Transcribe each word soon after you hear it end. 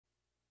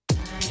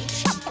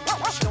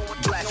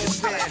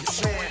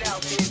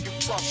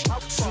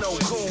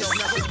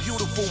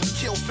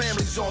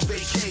families on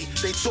vacay.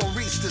 They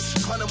touristas,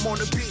 hunt them on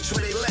the beach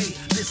where they lay.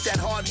 This that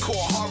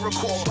hardcore,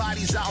 horrorcore,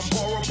 bodies out in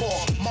Bora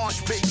Bora.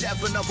 Marsh pit,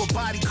 death, another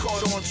body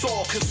caught on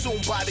tour.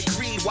 Consumed by the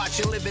greed,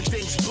 watching living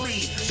things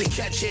bleed. The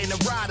catch and the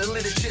ride, the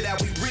literature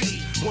that we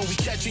read. When we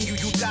catching you,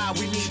 you die,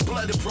 we need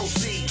blood to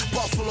proceed.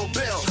 Buffalo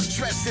Bill,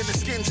 dressed in the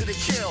skin to the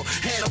kill.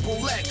 Hannibal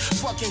Leg,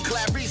 fucking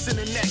Clarice in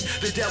the neck.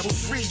 The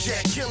devil's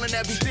reject, killing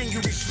everything you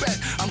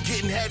respect. I'm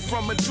getting head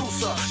from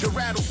Medusa, the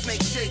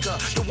rattlesnake shaker.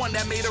 The one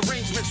that made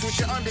arrangements with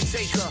your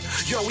undertaker.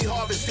 Yo, we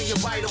harvesting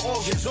your vital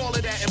organs, all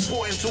of that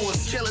important to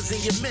us. Killers in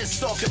your midst,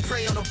 stalking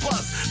prey on a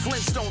bus.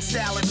 Flintstone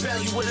style,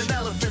 impale you with an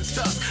elephant's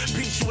tusk.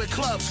 Beat you at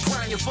clubs,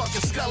 grind your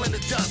fucking skull in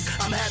the dust.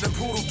 I'm having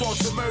brutal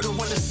thoughts of murder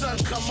when the sun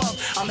come up.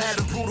 I'm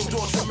having brutal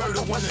thoughts of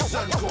murder when the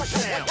sun go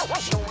down.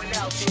 Going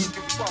out there,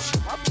 you fuck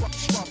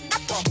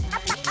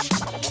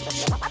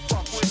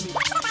with me.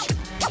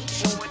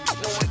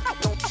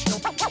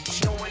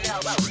 Going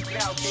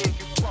out there,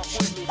 you fuck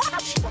with me.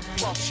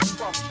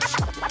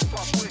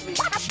 Fuck with me.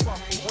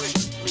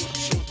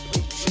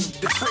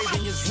 The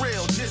craving is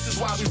real, this is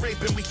why we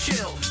rape and we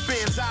kill.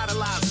 Fans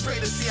idolize, pray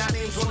to see our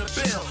names on the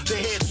bill.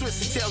 They hear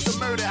twisted tales of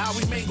murder, how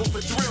we mingle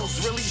for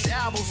thrills. Release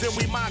albums and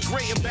we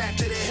migrating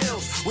back to the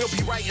hills. We'll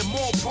be writing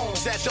more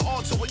poems at the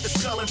altar with the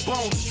skull and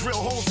bones.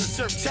 Drill holes and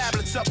serve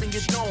tablets up in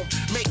your dome.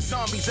 Make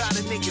zombies out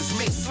of niggas,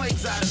 make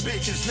slaves out of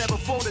bitches. Never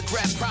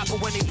photograph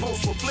proper when they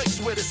post for flicks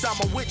with us. I'm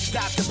a witch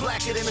doctor,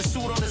 blacker than a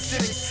suit on the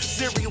city.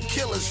 Serial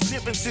killers,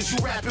 differences,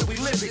 you rap it,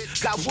 we live it.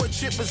 Got wood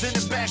chippers in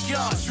the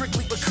backyard,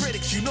 strictly for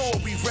critics, you know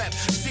what we rap.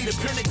 See the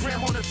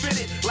pentagram on the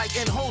fitted, like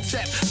in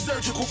Hotep.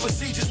 Surgical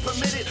procedures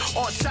permitted,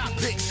 on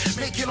topics,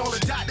 making all the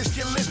doctors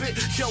get livid.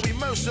 Yo, we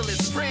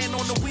merciless, praying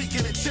on the weak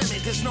and the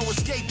timid. There's no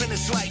escape in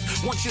this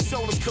life, once your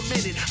soul is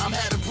committed. I'm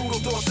having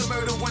brutal thoughts of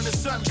murder when the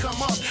sun come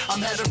up.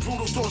 I'm having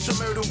brutal thoughts of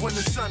murder when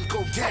the sun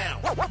go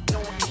down.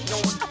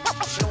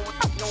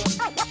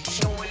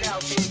 Going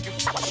out there, you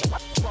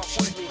fuck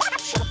with me.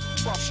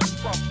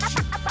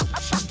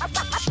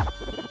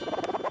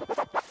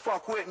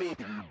 Fuck with me.